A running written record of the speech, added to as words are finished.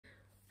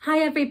Hi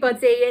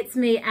everybody, it's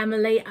me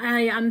Emily.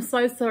 I am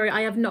so sorry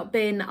I have not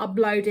been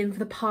uploading for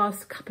the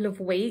past couple of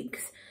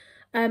weeks.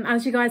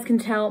 As you guys can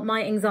tell,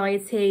 my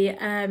anxiety,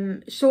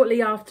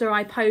 shortly after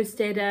I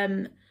posted,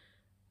 I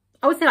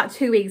would say like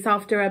 2 weeks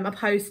after I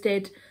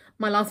posted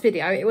my last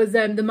video, it was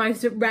the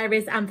most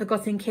rarest and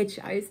forgotten kid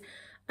shows.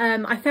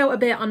 I felt a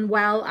bit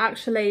unwell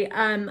actually.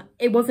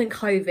 It wasn't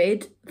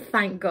COVID,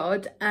 thank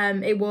God.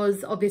 It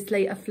was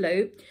obviously a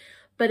flu,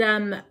 but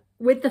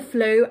with the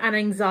flu and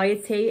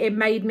anxiety, it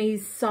made me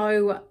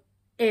so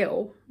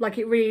ill. Like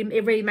it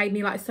really made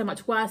me like so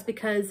much worse,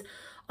 because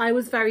I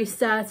was very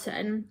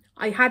certain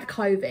I had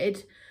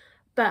COVID,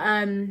 but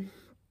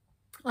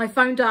I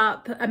phoned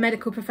up a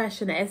medical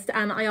professionist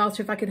and I asked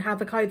her if I could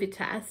have a COVID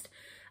test,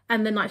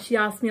 and then like she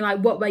asked me like,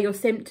 what were your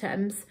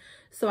symptoms?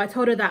 So I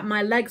told her that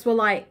my legs were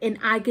like in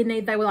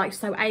agony, they were like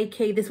so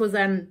achy. This was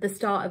the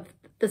start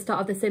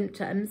of the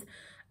symptoms.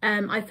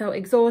 I felt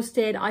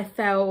exhausted, I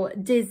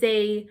felt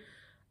dizzy,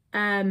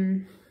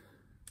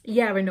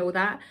 yeah, and all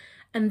that.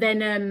 And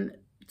then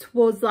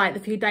towards like the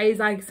few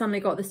days, I suddenly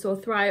got the sore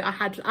throat. I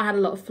had a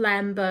lot of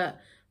phlegm, but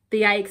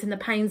the aches and the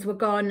pains were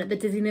gone, the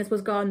dizziness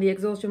was gone, the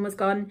exhaustion was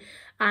gone.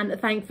 And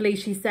thankfully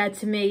she said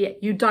to me,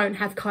 you don't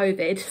have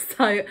COVID.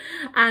 So,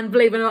 and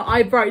believe it or not,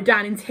 I broke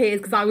down in tears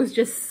because I was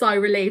just so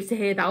relieved to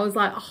hear that. I was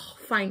like, oh,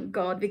 thank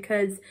God,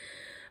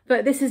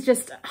 but this is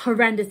just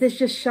horrendous. This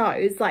just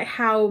shows like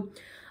how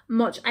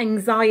much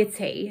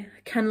anxiety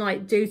can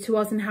like do to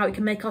us and how it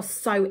can make us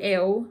so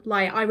ill.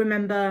 Like I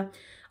remember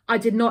I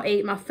did not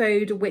eat my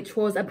food, which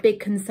was a big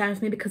concern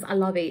for me because I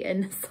love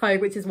eating, so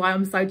which is why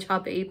I'm so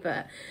chubby.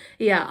 But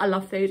yeah, I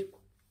love food.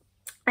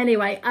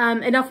 Anyway,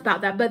 enough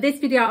about that. But this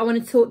video I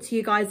want to talk to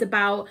you guys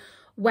about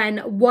when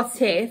what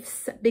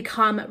ifs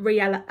become a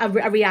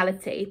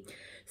reality.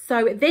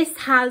 So this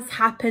has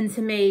happened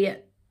to me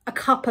a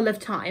couple of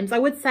times. I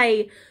would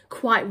say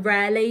quite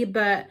rarely,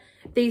 but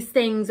these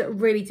things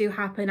really do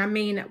happen. I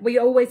mean, we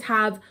always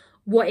have,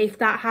 what if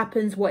that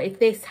happens? What if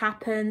this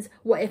happens?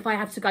 What if I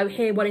have to go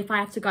here? What if I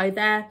have to go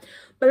there?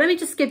 But let me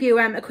just give you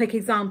a quick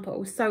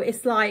example. So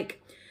it's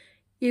like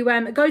you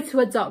go to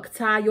a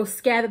doctor, you're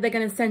scared that they're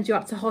going to send you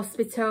up to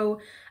hospital.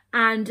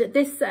 And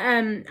this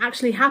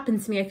actually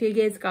happened to me a few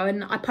years ago,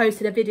 and I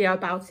posted a video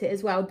about it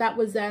as well. That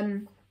was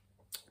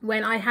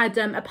when I had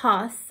a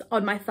pus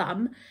on my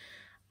thumb,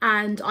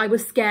 and I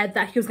was scared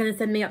that he was going to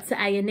send me up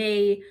to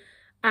A&E.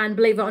 And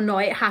believe it or not,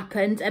 it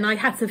happened, and I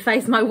had to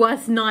face my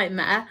worst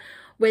nightmare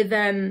with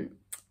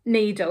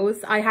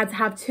needles. I had to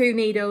have 2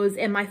 needles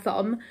in my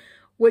thumb,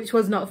 which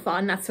was not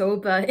fun at all,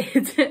 but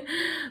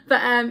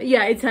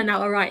yeah, it turned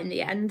out all right in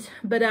the end.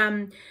 But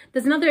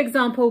there's another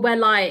example where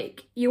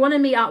like you want to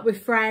meet up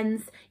with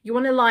friends, you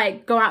want to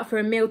like go out for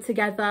a meal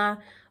together,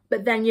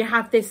 but then you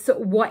have this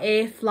what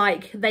if,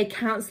 like they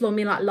cancel on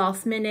me like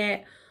last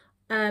minute,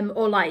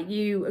 or like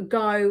you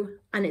go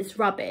and it's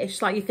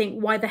rubbish. Like you think,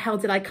 why the hell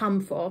did I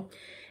come for?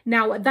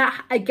 Now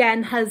that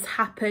again has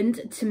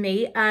happened to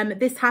me.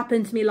 This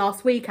happened to me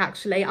last week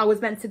actually. I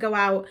was meant to go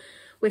out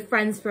with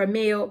friends for a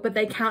meal, but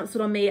they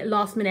cancelled on me at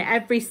last minute,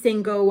 every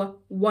single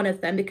one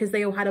of them, because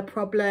they all had a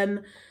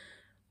problem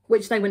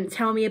which they wouldn't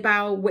tell me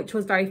about, which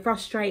was very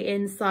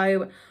frustrating.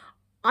 So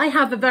I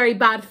have a very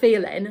bad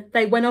feeling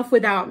they went off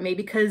without me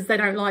because they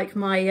don't like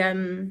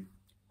my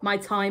my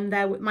time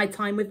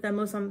with them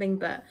or something.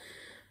 But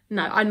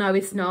no, I know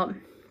it's not.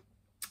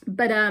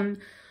 But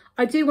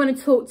I do want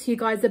to talk to you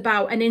guys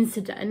about an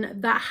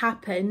incident that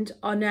happened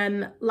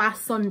on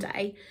last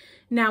Sunday.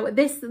 Now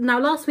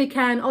last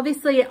weekend,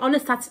 obviously on a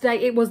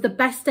Saturday, it was the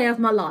best day of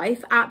my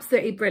life,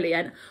 absolutely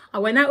brilliant. I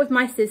went out with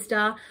my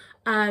sister.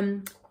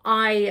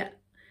 I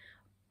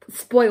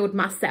spoiled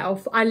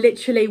myself. I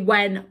literally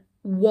went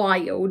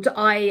wild.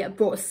 I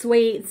brought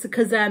sweets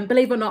because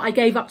believe it or not, I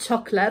gave up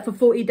chocolate for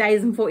 40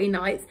 days and 40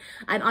 nights,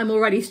 and I'm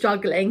already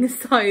struggling.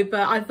 So,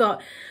 but I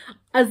thought,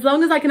 as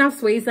long as I can have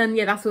sweets, then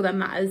yeah, that's all that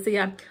matters. So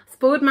yeah,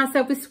 spoiled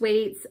myself with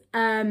sweets.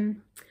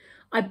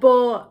 I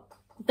bought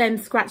them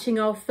scratching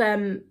off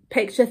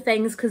picture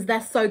things because they're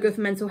so good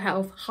for mental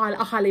health. I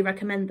highly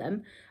recommend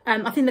them.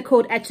 I think they're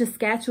called Etch a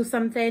Sketch or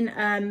something,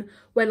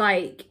 where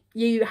like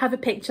you have a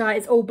picture,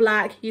 it's all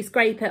black, you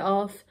scrape it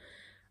off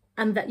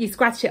and that you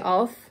scratch it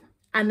off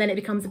and then it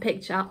becomes a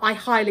picture. I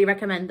highly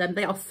recommend them.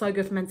 They are so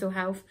good for mental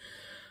health.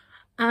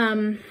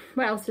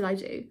 What else did I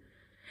do?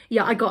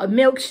 Yeah, I got a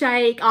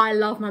milkshake. I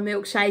love my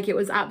milkshake. It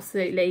was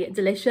absolutely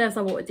delicious.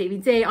 I bought a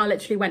DVD. I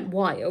literally went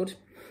wild.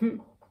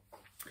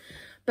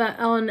 But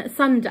on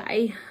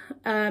Sunday,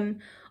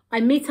 I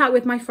meet up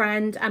with my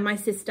friend and my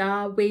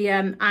sister. We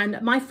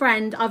and my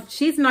friend,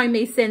 she's known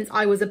me since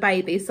I was a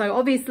baby. So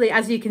obviously,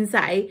 as you can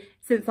say,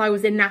 since I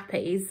was in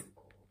nappies.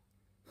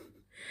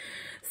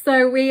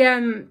 So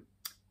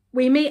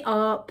we meet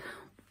up,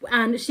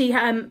 and she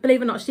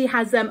believe it or not, she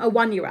has a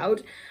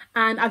 1-year-old.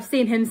 And I've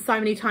seen him so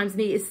many times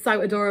and he is so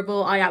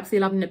adorable. I absolutely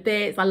love him to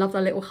bits. I love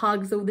their little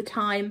hugs all the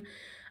time.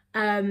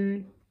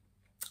 And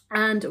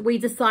we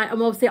decide,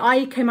 and obviously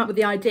I came up with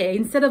the idea,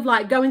 instead of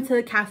like going to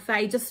the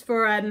cafe just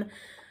for a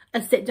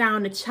sit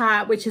down, a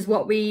chat, which is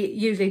what we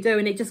usually do,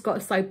 and it just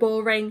got so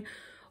boring,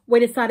 we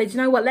decided, you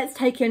know what, let's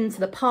take him to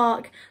the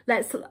park.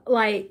 Let's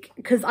like,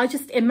 because I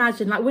just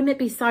imagine, like, wouldn't it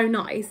be so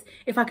nice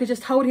if I could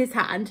just hold his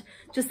hand,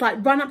 just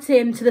like run up to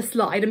him to the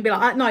slide and be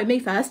like, no, me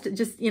first,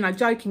 just, you know,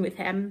 joking with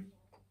him.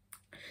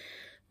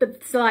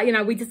 But so, like, you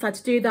know, we decided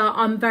to do that.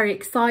 I'm very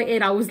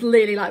excited. I was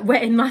literally like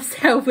wetting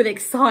myself with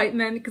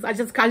excitement because I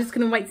just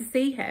couldn't wait to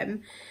see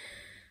him.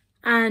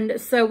 And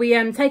so we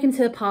take him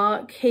to the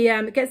park. He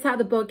gets out of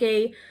the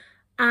buggy.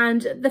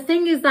 And the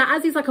thing is that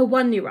as he's like a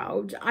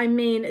 1-year-old, I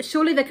mean,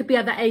 surely there could be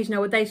other age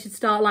now where they should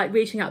start like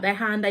reaching out their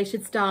hand. They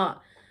should start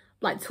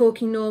like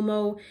talking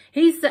normal.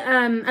 He's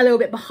a little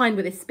bit behind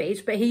with his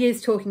speech, but he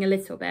is talking a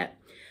little bit.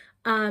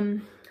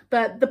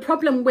 But the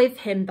problem with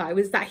him though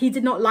is that he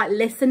did not like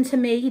listen to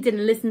me. He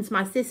didn't listen to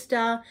my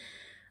sister.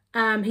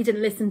 He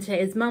didn't listen to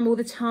his mum all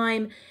the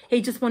time.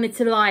 He just wanted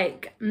to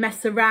like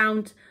mess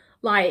around.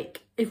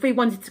 Like if we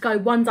wanted to go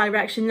one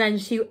direction, then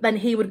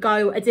he would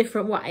go a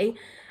different way.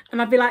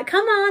 And I'd be like,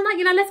 come on, like,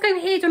 you know, let's go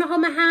here. Do you want to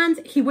hold my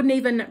hand? He wouldn't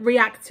even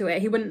react to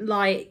it. He wouldn't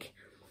like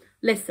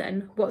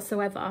listen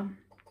whatsoever.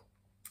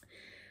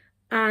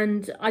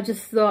 And I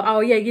just thought, oh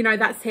yeah, you know,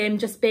 that's him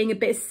just being a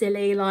bit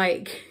silly,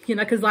 like, you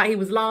know, because like he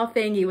was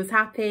laughing, he was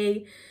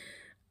happy.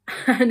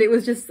 And it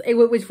was just,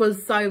 which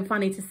was so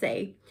funny to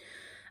see.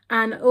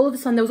 And all of a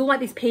sudden there was all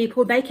like these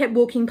people, they kept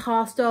walking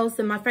past us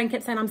and my friend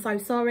kept saying, I'm so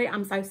sorry,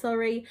 I'm so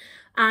sorry.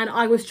 And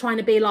I was trying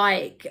to be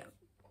like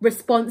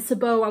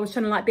responsible. I was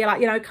trying to like be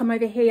like, you know, come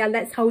over here,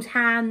 let's hold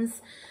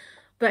hands.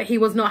 But he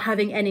was not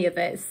having any of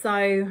it,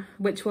 so,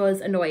 which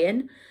was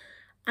annoying.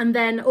 And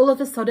then all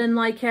of a sudden,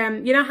 like,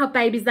 you know how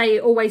babies, they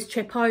always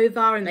trip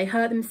over and they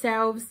hurt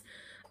themselves.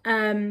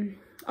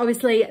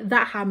 Obviously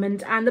that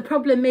happened. And the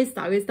problem is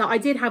though, is that I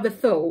did have a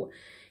thought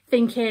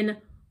thinking,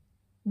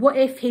 what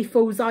if he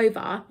falls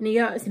over and he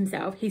hurts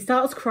himself, he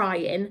starts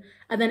crying,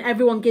 and then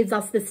everyone gives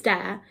us the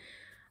stare?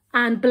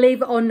 And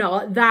believe it or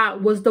not,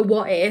 that was the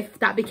what if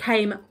that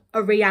became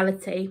a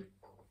reality.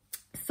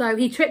 So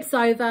he trips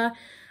over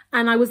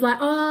and I was like,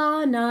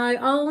 oh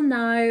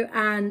no.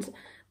 And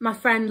my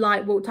friend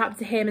like walked up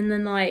to him and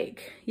then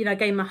like, you know,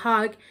 gave him a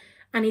hug,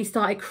 and he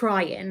started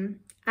crying,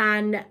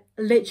 and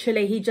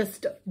literally he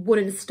just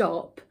wouldn't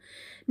stop.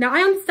 Now, I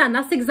understand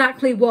that's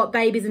exactly what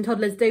babies and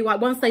toddlers do. Like,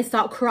 once they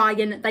start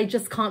crying, they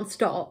just can't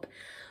stop.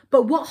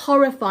 But what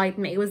horrified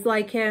me was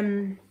like,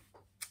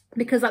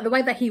 because like the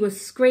way that he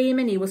was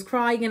screaming, he was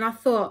crying, and I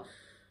thought,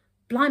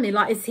 blimey,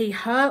 like, is he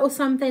hurt or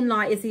something?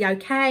 Like, is he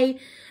okay?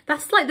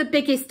 That's like the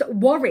biggest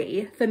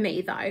worry for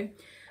me though.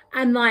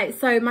 And like,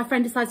 so my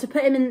friend decides to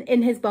put him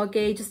in his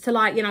buggy just to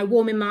like, you know,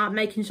 warm him up,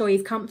 making sure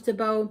he's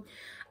comfortable.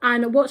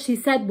 And what she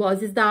said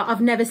is that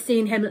I've never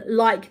seen him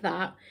like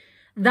that.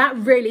 That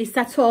really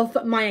set off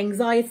my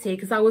anxiety,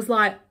 because I was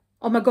like,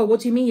 oh my God, what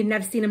do you mean you've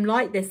never seen him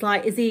like this?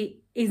 Like,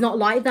 he's not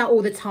like that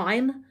all the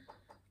time?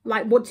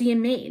 Like, what do you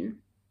mean?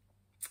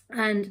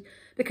 And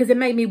because it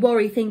made me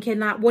worry, thinking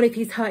that what if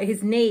he's hurt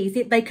his knees?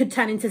 They could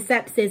turn into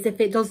sepsis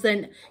if it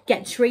doesn't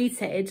get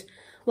treated.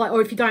 Like,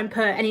 or if you don't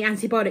put any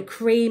antibiotic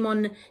cream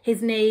on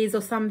his knees or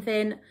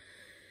something.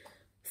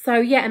 So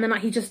yeah, and then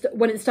like he just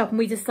wouldn't stop, and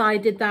we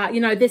decided that, you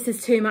know, this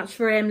is too much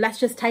for him. Let's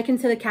just take him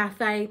to the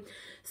cafe.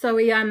 So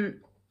we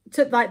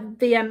took like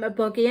the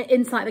buggy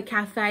inside the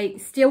cafe,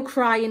 still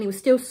crying, he was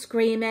still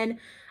screaming.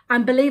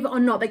 And believe it or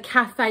not, the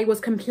cafe was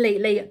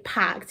completely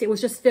packed. It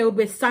was just filled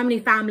with so many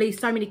families,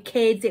 so many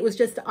kids. It was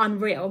just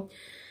unreal.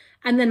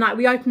 And then like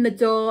we opened the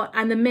door,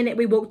 and the minute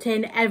we walked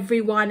in,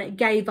 everyone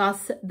gave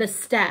us the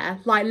stare,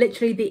 like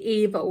literally the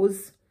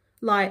evils.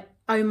 Like,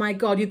 oh my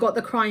God, you got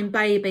the crying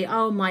baby.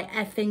 Oh my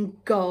effing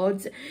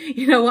God.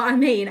 You know what I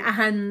mean?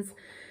 And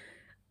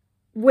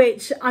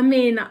which, I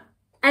mean,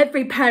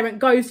 every parent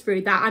goes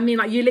through that. I mean,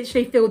 like, you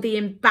literally feel the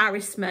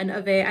embarrassment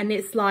of it, and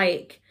it's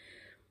like,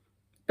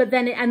 but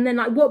then, and then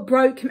like what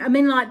broke, I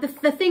mean, like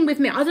the thing with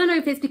me, I don't know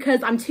if it's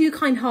because I'm too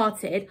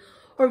kind-hearted,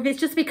 or if it's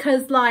just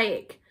because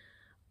like,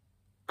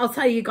 I'll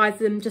tell you guys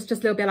just a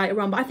little bit later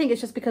on, but I think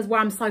it's just because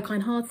where I'm so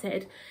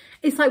kind-hearted.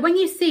 It's like when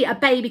you see a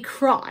baby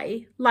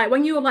cry, like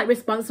when you're like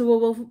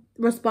responsible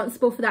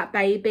for that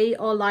baby,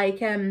 or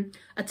like a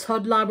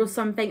toddler or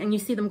something, and you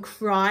see them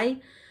cry,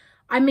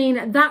 I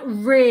mean, that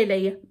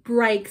really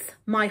breaks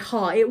my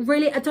heart. It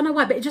really, I don't know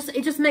why, but it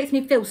just makes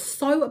me feel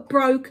so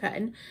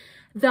broken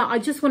that I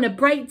just want to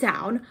break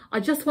down.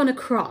 I just want to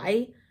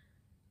cry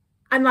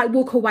and like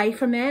walk away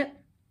from it.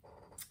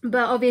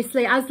 But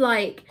obviously, as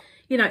like,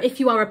 you know, if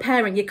you are a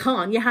parent, you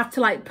can't. You have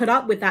to like put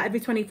up with that every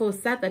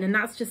 24/7, and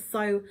that's just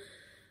so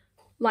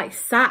like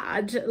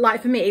sad.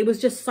 Like for me, it was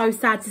just so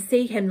sad to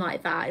see him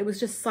like that. It was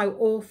just so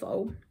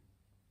awful.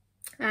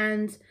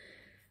 And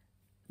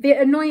the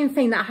annoying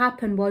thing that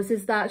happened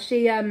is that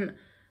she,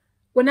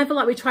 whenever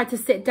like we tried to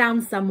sit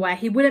down somewhere,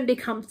 he wouldn't be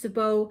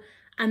comfortable.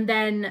 And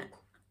then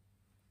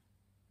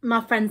my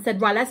friend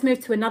said, right, let's move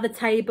to another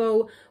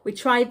table. We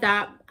tried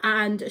that,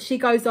 and she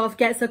goes off,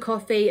 gets a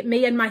coffee.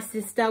 Me and my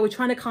sister, we're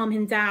trying to calm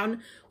him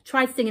down,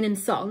 tried singing him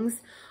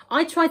songs.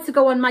 I tried to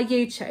go on my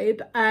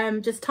YouTube,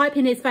 just type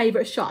in his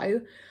favourite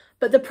show.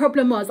 But the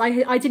problem was I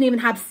didn't even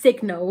have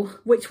signal,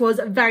 which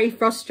was very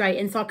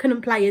frustrating. So I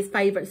couldn't play his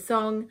favourite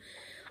song.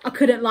 I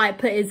couldn't like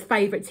put his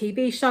favourite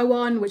TV show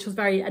on, which was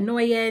very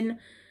annoying.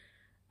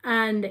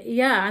 And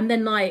yeah, and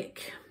then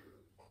like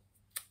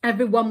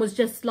everyone was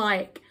just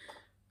like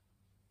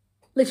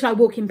literally like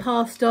walking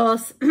past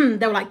us.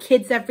 There were like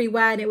kids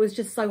everywhere, and it was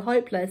just so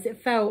hopeless.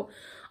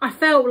 I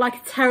felt like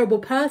a terrible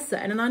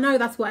person, and I know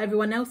that's what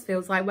everyone else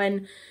feels like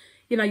when,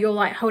 you know, you're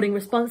like holding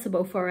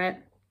responsible for it.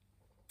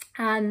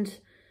 And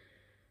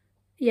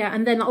yeah,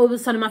 and then all of a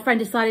sudden my friend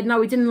decided,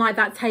 no, we didn't like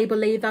that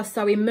table either,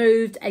 so we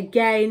moved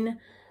again,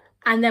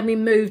 and then we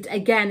moved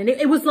again, and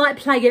it was like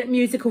playing at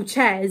musical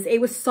chairs. It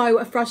was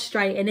so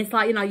frustrating. It's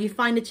like, you know, you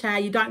find a chair,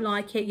 you don't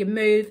like it, you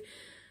move,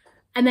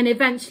 and then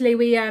eventually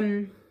we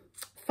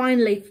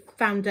finally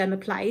found a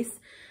place,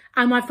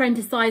 and my friend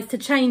decides to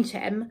change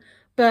him,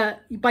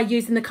 but by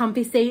using the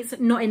comfy seats,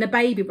 not in the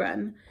baby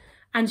room.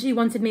 And she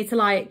wanted me to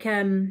like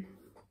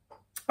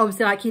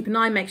obviously like keep an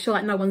eye, make sure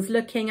like no one's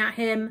looking at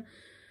him.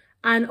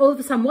 And all of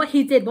a sudden what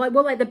he did, what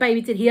like the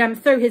baby did, he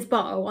threw his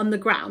bottle on the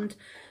ground.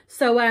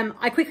 So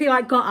I quickly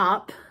like got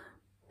up,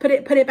 put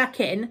it back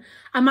in,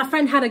 and my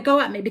friend had a go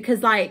at me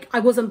because like I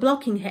wasn't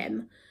blocking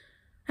him.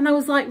 And I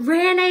was like,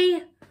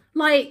 really?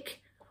 Like,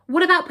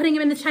 what about putting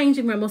him in the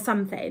changing room or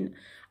something?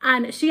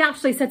 And she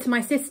actually said to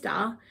my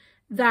sister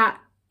that,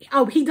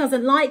 oh, he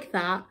doesn't like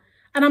that.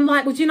 And I'm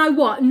like, well, do you know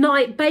what?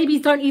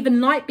 Babies don't even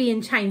like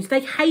being changed. They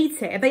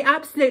hate it. They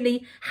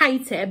absolutely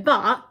hate it,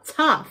 but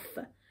tough.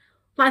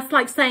 That's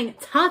like saying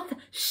tough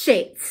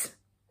shit.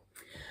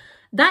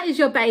 That is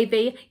your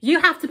baby.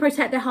 You have to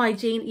protect their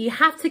hygiene. You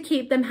have to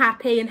keep them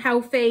happy and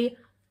healthy.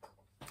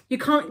 You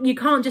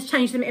can't just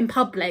change them in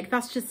public.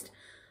 That's just,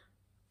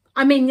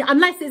 I mean,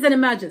 unless it's an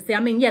emergency. I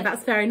mean, yeah,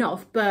 that's fair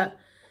enough. But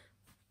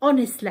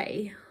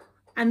honestly,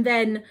 and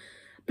then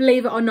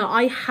believe it or not,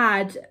 I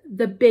had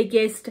the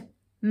biggest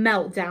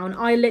meltdown.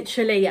 I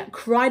literally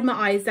cried my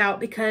eyes out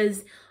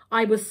because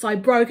I was so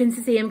broken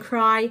to see him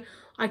cry.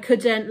 I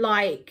couldn't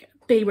like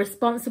be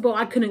responsible.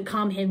 I couldn't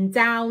calm him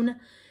down.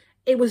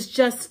 It was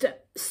just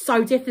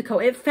so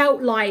difficult. It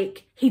felt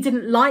like he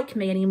didn't like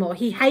me anymore.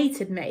 He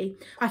hated me.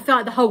 I felt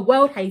like the whole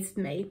world hated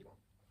me.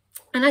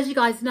 And as you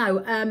guys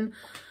know,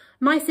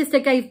 my sister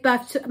gave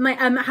birth to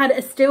had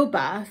a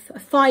stillbirth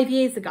 5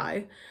 years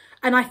ago.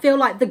 And I feel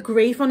like the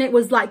grief on it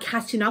was like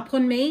catching up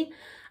on me.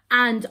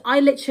 And I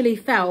literally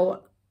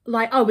felt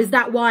like, oh, is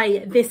that why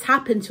this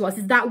happened to us?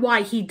 Is that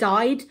why he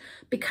died?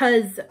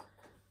 Because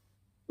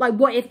like,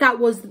 what if that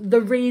was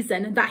the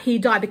reason that he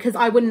died? Because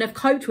I wouldn't have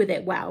coped with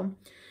it well.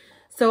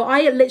 So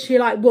I literally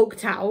like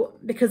walked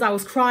out because I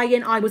was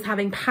crying. I was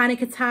having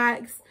panic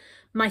attacks.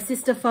 My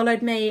sister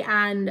followed me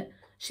and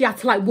she had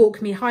to like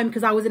walk me home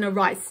because I was in a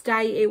right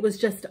state. It was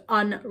just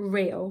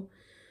unreal.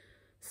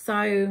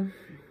 So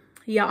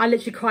yeah, I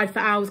literally cried for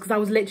hours because I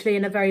was literally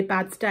in a very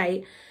bad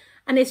state.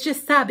 And it's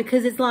just sad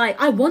because it's like,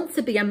 I want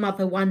to be a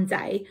mother one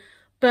day,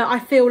 but I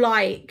feel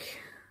like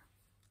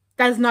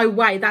there's no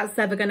way that's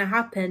ever going to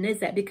happen,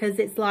 is it? Because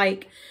it's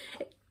like,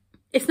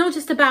 it's not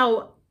just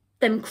about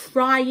them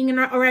crying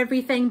or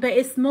everything, but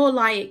it's more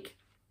like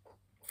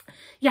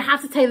you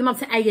have to take them up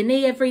to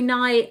A&E every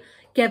night,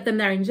 give them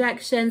their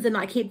injections and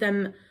like keep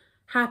them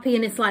happy.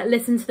 And it's like,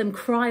 listen to them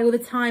cry all the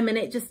time. And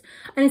it's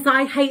like,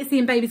 I hate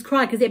seeing babies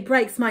cry because it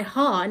breaks my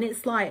heart. And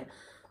it's like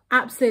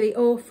absolutely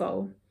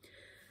awful.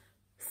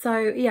 So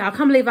yeah, I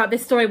can't believe that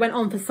this story went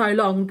on for so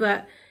long,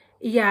 but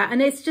yeah.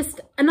 And it's just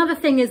another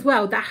thing as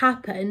well that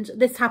happened.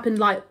 This happened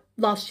like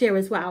last year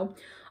as well.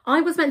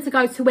 I was meant to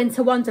go to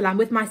Winter Wonderland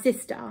with my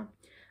sister.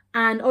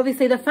 And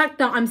obviously the fact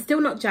that I'm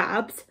still not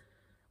jabbed,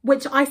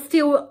 which I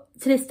still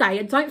to this day,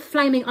 I don't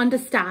flaming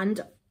understand.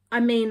 I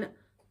mean,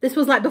 this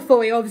was like before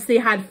we obviously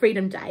had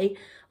Freedom Day.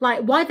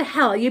 Like, why the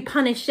hell are you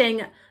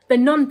punishing the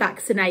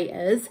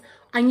non-vaccinators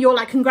and you're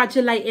like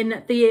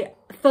congratulating the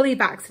fully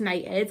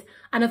vaccinated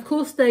and of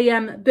course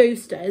the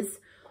boosters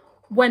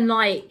when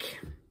like,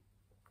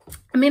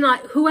 I mean,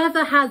 like,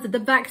 whoever has the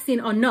vaccine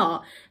or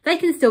not, they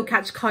can still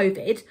catch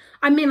COVID.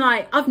 I mean,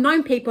 like, I've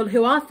known people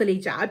who are fully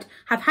jabbed,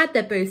 have had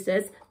their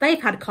boosters,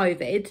 they've had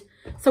COVID.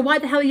 So why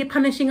the hell are you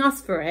punishing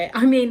us for it?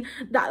 I mean,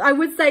 I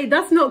would say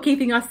that's not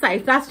keeping us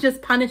safe. That's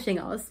just punishing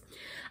us.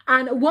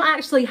 And what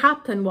actually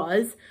happened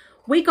was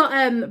we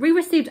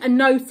received a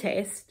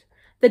notice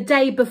the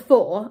day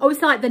before,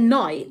 obviously like the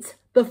night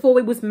before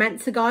we was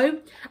meant to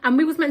go. And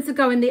we was meant to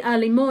go in the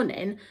early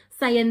morning,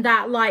 saying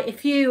that like,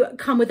 if you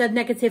come with a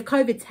negative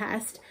COVID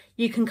test,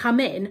 you can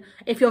come in.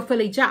 If you're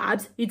fully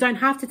jabbed, you don't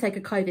have to take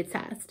a COVID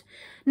test.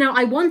 Now,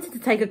 I wanted to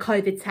take a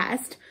COVID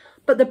test,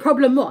 but the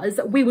problem was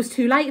we was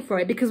too late for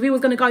it because we was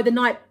going to go the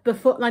night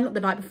before, like not the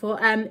night before,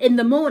 in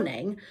the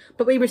morning.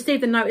 But we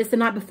received the notice the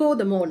night before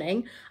the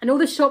morning and all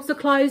the shops were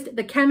closed.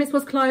 The chemist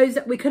was closed.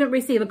 We couldn't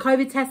receive a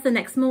COVID test the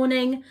next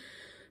morning.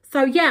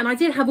 So yeah, and I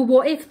did have a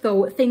what if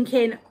thought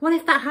thinking, what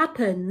if that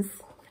happens?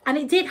 And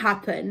it did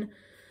happen.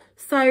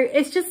 So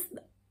it's just,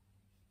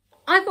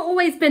 I've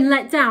always been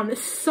let down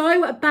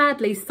so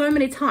badly, so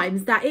many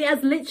times that it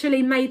has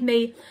literally made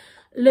me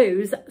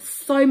lose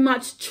so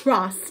much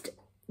trust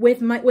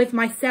with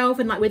myself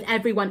and like with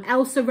everyone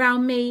else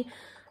around me.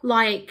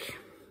 Like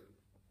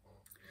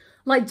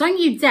don't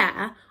you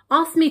dare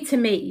ask me to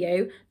meet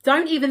you.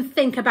 Don't even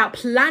think about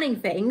planning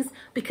things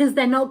because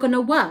they're not going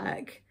to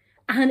work.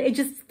 And it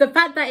just, the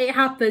fact that it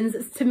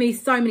happens to me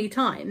so many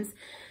times.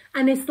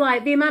 And it's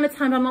like the amount of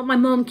time my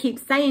mom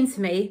keeps saying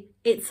to me,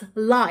 it's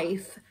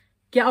life.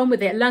 Get on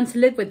with it. Learn to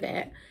live with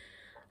it.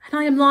 And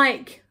I am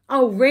like,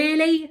 oh,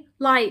 really?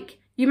 Like,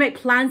 you make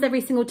plans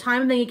every single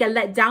time and then you get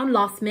let down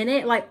last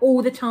minute, like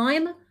all the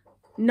time?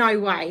 No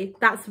way.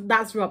 That's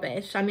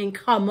rubbish. I mean,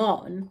 come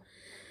on.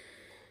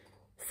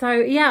 So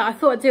yeah, I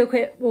thought I'd do a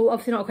quick, well,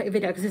 obviously not a quick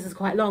video because this is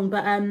quite long,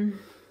 but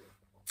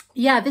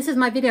yeah, this is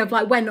my video of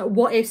like when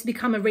what ifs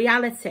become a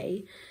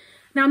reality.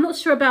 Now, I'm not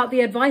sure about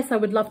the advice I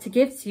would love to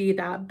give to you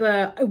that,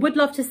 but I would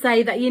love to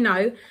say that, you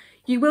know,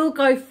 you will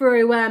go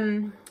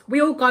through,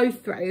 we all go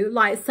through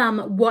like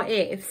some what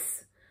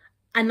ifs,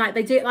 and like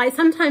they do, like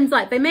sometimes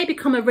like they may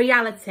become a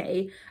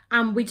reality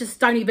and we just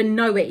don't even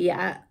know it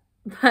yet.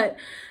 But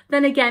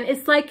then again,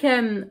 it's like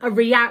a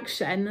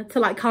reaction to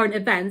like current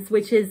events,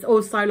 which is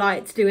also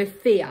like to do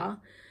with fear.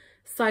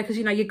 So because,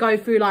 you know, you go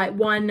through like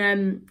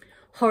one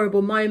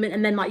horrible moment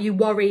and then like you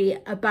worry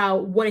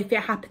about what if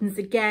it happens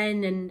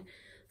again and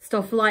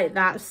stuff like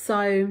that.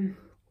 So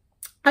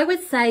I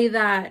would say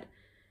that,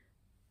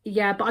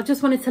 yeah, but I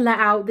just wanted to let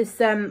out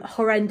this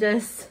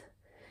horrendous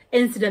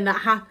incident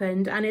that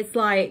happened. And it's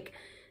like,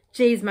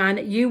 geez,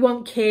 man, you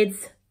want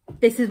kids,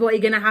 this is what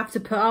you're going to have to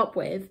put up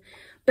with.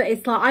 But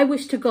it's like, I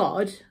wish to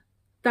God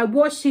that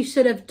what she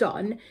should have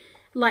done,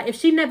 like if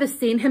she'd never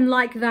seen him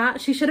like that,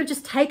 she should have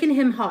just taken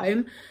him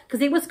home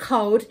because it was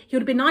cold. He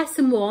would be nice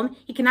and warm.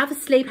 He can have a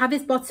sleep, have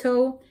his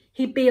bottle.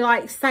 He'd be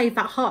like safe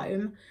at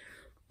home.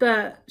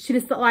 But she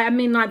just like, I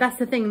mean, like that's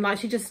the thing. Like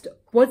she just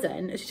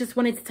wasn't. She just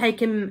wanted to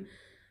take him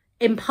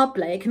in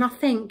public. And I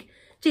think,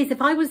 geez,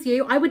 if I was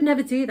you, I would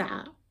never do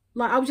that.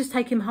 Like I would just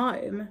take him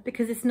home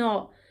because it's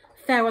not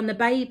fair on the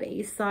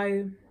baby.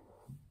 So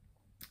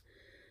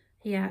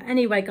yeah,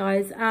 anyway,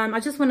 guys, I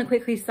just want to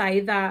quickly say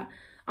that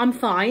I'm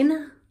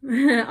fine,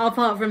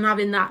 apart from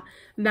having that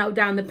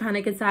meltdown, the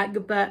panic attack.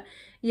 But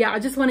yeah, I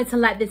just wanted to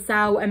let this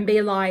out and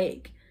be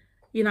like,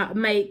 you know,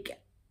 make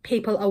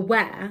people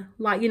aware.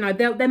 Like, you know,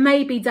 there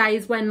may be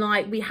days when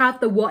like we have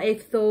the what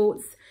if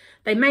thoughts,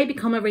 they may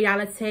become a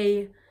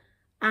reality.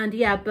 And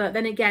yeah, but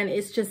then again,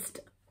 it's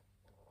just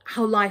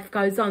how life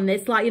goes on.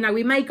 It's like, you know,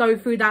 we may go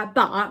through that,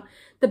 but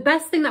the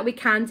best thing that we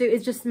can do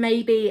is just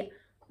maybe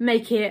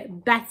make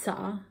it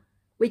better.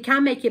 We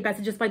can make it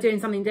better just by doing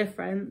something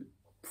different.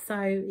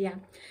 So yeah.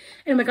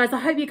 Anyway, guys, I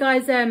hope you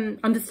guys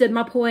understood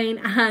my point,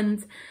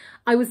 and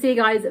I will see you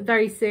guys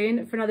very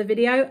soon for another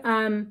video.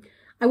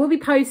 I will be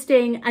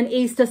posting an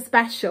Easter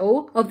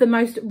special of the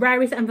most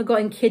rarest and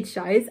forgotten kids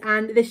shows,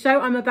 and the show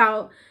I'm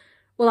about,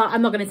 well,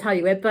 I'm not going to tell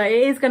you it, but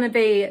it is going to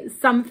be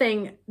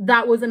something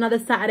that was another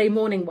Saturday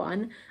morning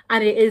one,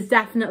 and it is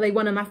definitely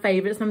one of my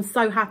favourites. I'm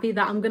so happy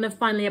that I'm going to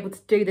finally able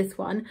to do this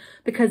one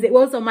because it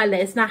was on my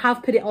list and I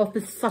have put it off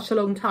for such a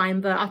long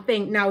time, but I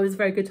think now is a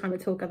very good time to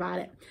talk about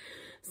it.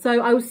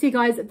 So I will see you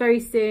guys very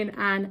soon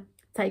and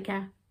take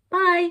care.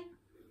 Bye.